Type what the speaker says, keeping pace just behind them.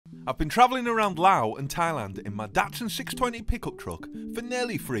I've been travelling around Laos and Thailand in my Datsun 620 pickup truck for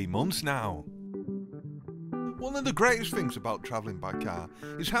nearly 3 months now. One of the greatest things about travelling by car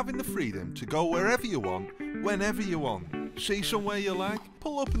is having the freedom to go wherever you want, whenever you want. See somewhere you like,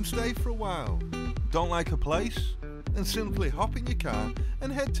 pull up and stay for a while. Don't like a place? Then simply hop in your car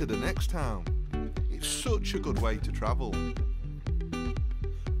and head to the next town. It's such a good way to travel.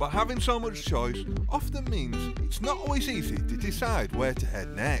 But having so much choice often means it's not always easy to decide where to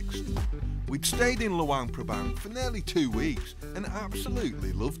head next. We'd stayed in Luang Prabang for nearly 2 weeks and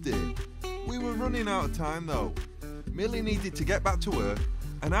absolutely loved it. We were running out of time though. Millie needed to get back to work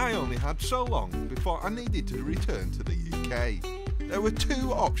and I only had so long before I needed to return to the UK. There were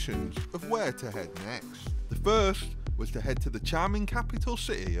 2 options of where to head next. The first was to head to the charming capital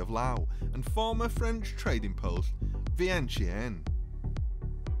city of Laos and former French trading post Vientiane.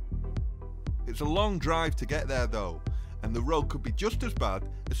 It's a long drive to get there though, and the road could be just as bad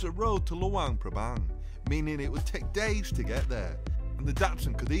as the road to Luang Prabang, meaning it would take days to get there, and the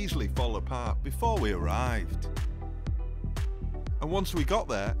Datsun could easily fall apart before we arrived. And once we got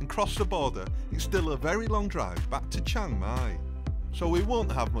there and crossed the border, it's still a very long drive back to Chiang Mai, so we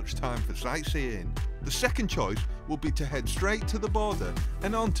won't have much time for sightseeing. The second choice would be to head straight to the border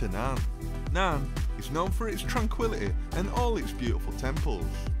and on to NAN. NAN is known for its tranquility and all its beautiful temples.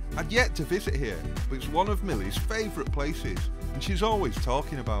 I'd yet to visit here, but it's one of Millie's favourite places and she's always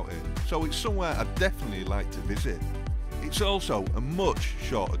talking about it, so it's somewhere I'd definitely like to visit. It's also a much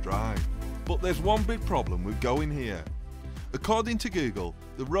shorter drive, but there's one big problem with going here. According to Google,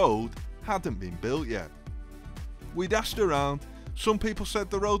 the road hadn't been built yet. We'd asked around, some people said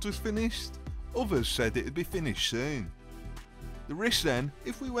the road was finished, others said it'd be finished soon. The risk then,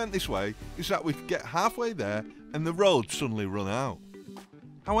 if we went this way, is that we could get halfway there and the road suddenly run out.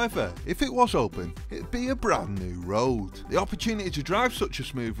 However, if it was open, it'd be a brand new road. The opportunity to drive such a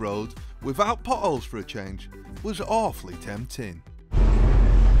smooth road, without potholes for a change, was awfully tempting.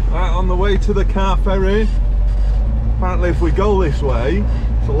 Right, on the way to the car ferry. Apparently if we go this way,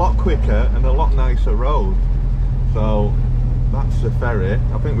 it's a lot quicker and a lot nicer road. So, that's the ferry.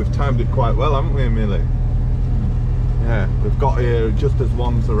 I think we've timed it quite well, haven't we, Millie? Yeah, we've got here just as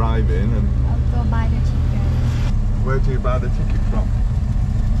one's arriving and... I'll go buy the ticket. Where do you buy the ticket from?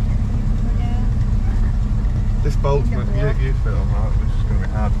 This boat's you film, right? This is going to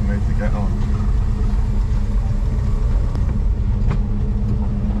be hard for me to get on.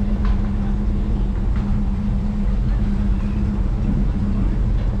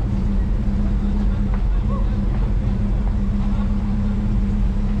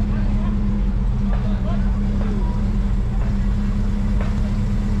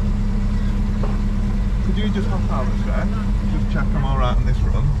 Could you just hop out this way? Just check I'm alright on this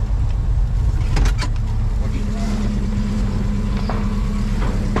run.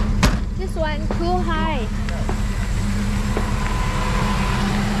 This one too high.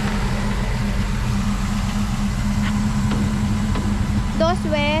 Those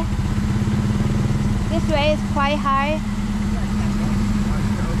way. This way is quite high.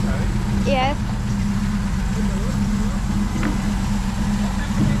 Yes.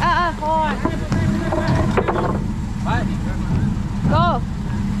 Hold on. Go.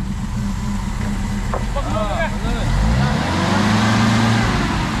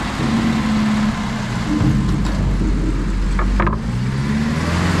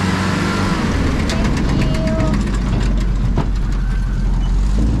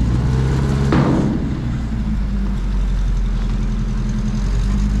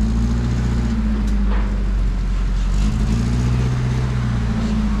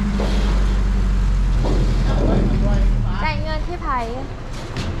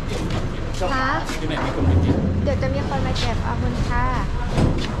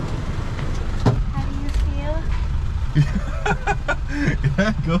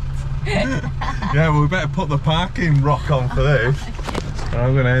 Yeah, good. Yeah, well, we better put the parking rock on for this.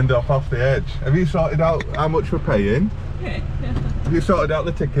 I'm going to end up off the edge. Have you sorted out how much we're paying? Have you sorted out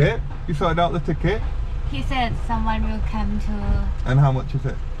the ticket? You sorted out the ticket? He said someone will come to... And how much is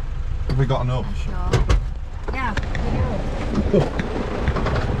it? Have we got enough? Sure. Yeah, we do.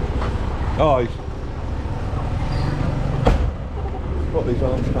 Oh, put these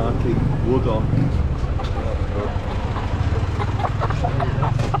on parking wood on.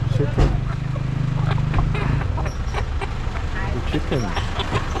 Chicken. The chicken.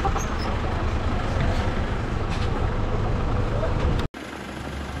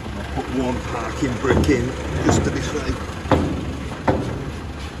 I'll put one parking brick in just to this way.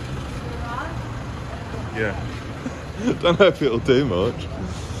 Yeah. Don't know if it'll do much.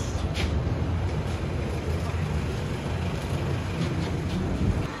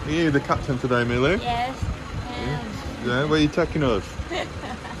 Are you the captain today, Millie? Yes. Yeah, where are you taking us? Do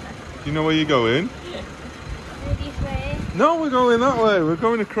you know where you're going? This way. No, we're going that way. We're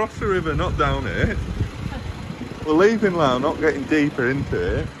going across the river, not down it. We're leaving Laos, not getting deeper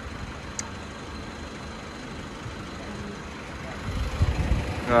into it.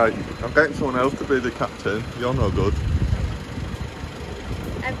 Right, I'm getting someone else to be the captain. You're no good.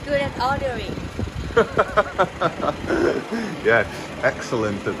 I'm good at ordering. Yes,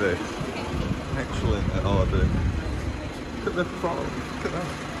 excellent at this. Excellent at ordering. Look at the front. Look at that.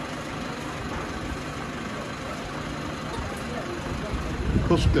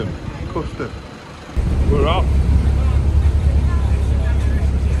 Custom. We're off.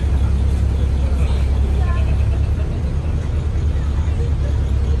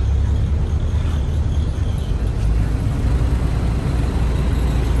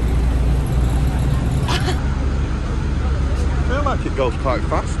 I feel like it goes quite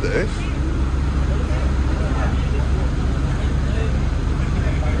fast, this.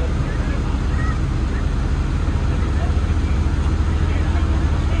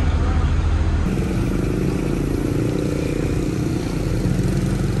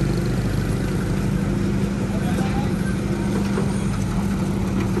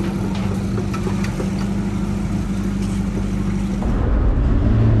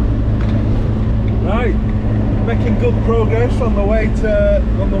 Right, making good progress on the way to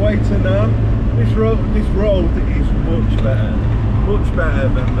NAN. This road is much better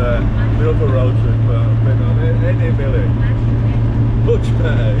than the other roads we've been on. Ain't it, Millie? Much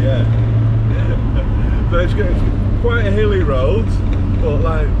better, yeah. So it's quite a hilly road, but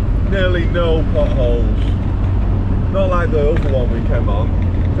like nearly no potholes. Not like the other one we came on.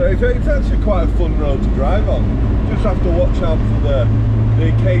 So it's actually quite a fun road to drive on. Just have to watch out for the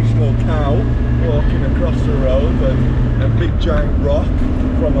occasional cow walking across the road and a big giant rock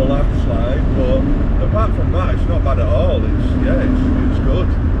from a landslide, but apart from that it's not bad at all. It's good.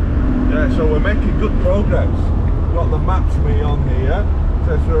 Yeah, so we're making good progress. Got the maps me on here. It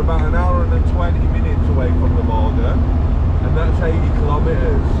says we're about an hour and 20 minutes away from the border, and that's 80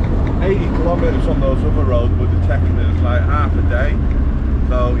 kilometres. 80 kilometres on those other roads would have taken us like half a day.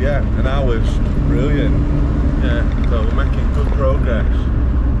 So yeah, an hour's brilliant. Yeah, so we're making good progress.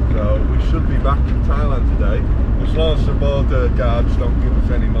 So we should be back in Thailand today, as long as the border guards don't give us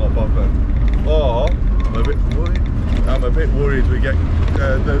any more bother. Or I'm a bit worried we get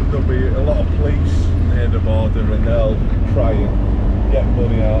there'll be a lot of police near the border and they'll try and get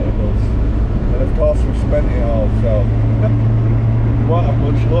money out of us. And of course we spent it all, so we won't have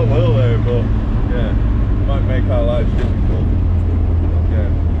much luck, will they? But yeah, it might make our lives difficult. Yeah.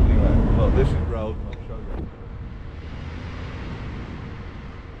 Anyway, look, this is road. I'll show you.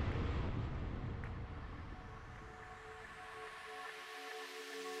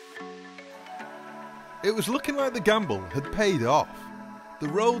 It was looking like the gamble had paid off. The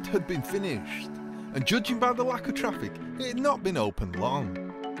road had been finished, and judging by the lack of traffic, it had not been open long.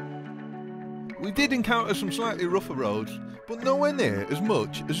 We did encounter some slightly rougher roads, but nowhere near as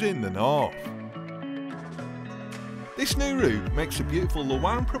much as in the north. This new route makes the beautiful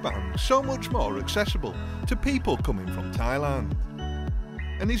Luang Prabang so much more accessible to people coming from Thailand,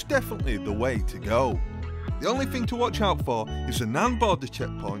 and is definitely the way to go. The only thing to watch out for is the NAN border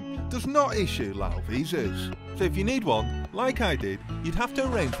checkpoint does not issue Lao visas. So if you need one, like I did, you'd have to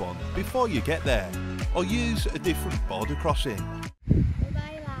arrange one before you get there, or use a different border crossing.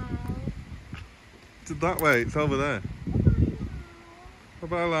 Bye-bye, Lao. To that way, it's over there.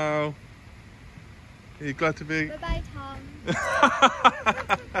 Bye-bye, Lao. Are you glad to be? Bye-bye, Tom.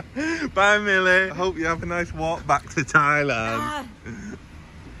 Bye, Millie. I hope you have a nice walk back to Thailand.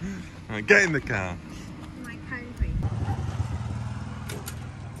 Right, get in the car. My country.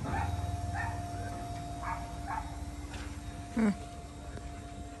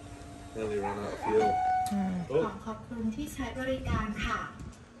 Nearly ran out of fuel. Oh. ขอบคุณที่ใช้บริการค่ะ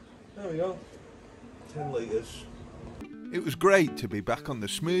There we go. 10 litres. It was great to be back on the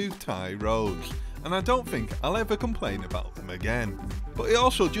smooth Thai roads, and I don't think I'll ever complain about them again. But it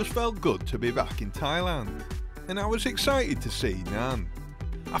also just felt good to be back in Thailand, and I was excited to see NAN.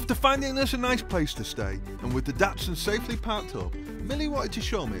 After finding us a nice place to stay, and with the Datsun safely parked up, Millie wanted to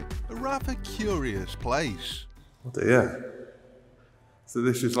show me a rather curious place. Oh dear. So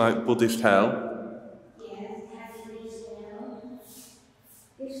this is like Buddhist Hell? Yes, Buddhist Hell.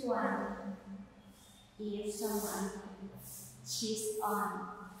 This one is someone cheats on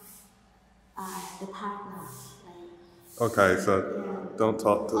the partner. Like, Okay, so yeah. don't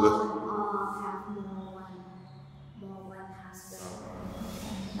talk to the... Or have more one husband.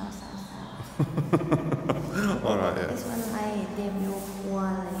 No, Alright, yeah. This one like they will pour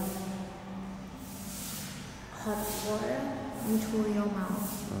like hot water into your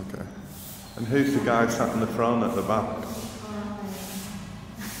mouth. Okay. And who's the guy sat in the throne at the back?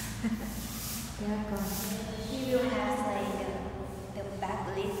 He will have like the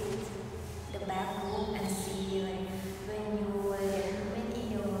back list, the back book, and see like when you already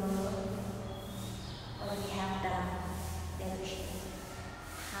have the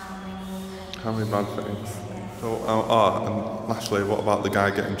how many bad things? So, and lastly, what about the guy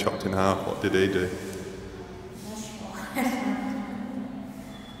getting chopped in half? What did he do? Not sure.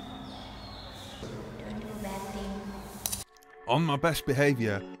 Don't do bad things. On my best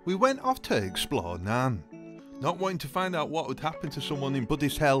behaviour, we went off to explore NAN. Not wanting to find out what would happen to someone in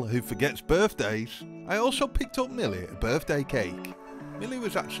Buddhist Hell who forgets birthdays, I also picked up Millie a birthday cake. Millie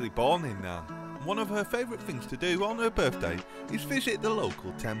was actually born in NAN, and one of her favourite things to do on her birthday is visit the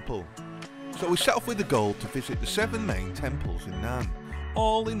local temple. So we set off with the goal to visit the 7 main temples in NAN,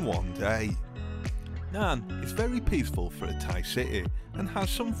 all in one day. NAN is very peaceful for a Thai city and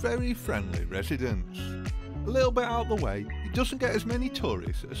has some very friendly residents. A little bit out of the way, it doesn't get as many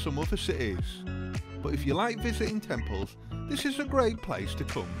tourists as some other cities. But if you like visiting temples, this is a great place to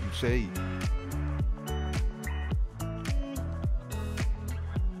come and see.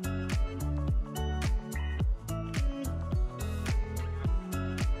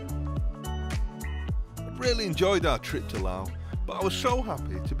 I really enjoyed our trip to Laos, but I was so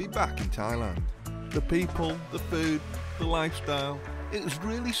happy to be back in Thailand. The people, the food, the lifestyle, it was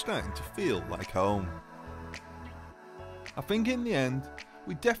really starting to feel like home. I think in the end,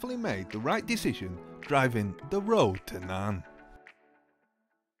 we definitely made the right decision driving the road to NAN.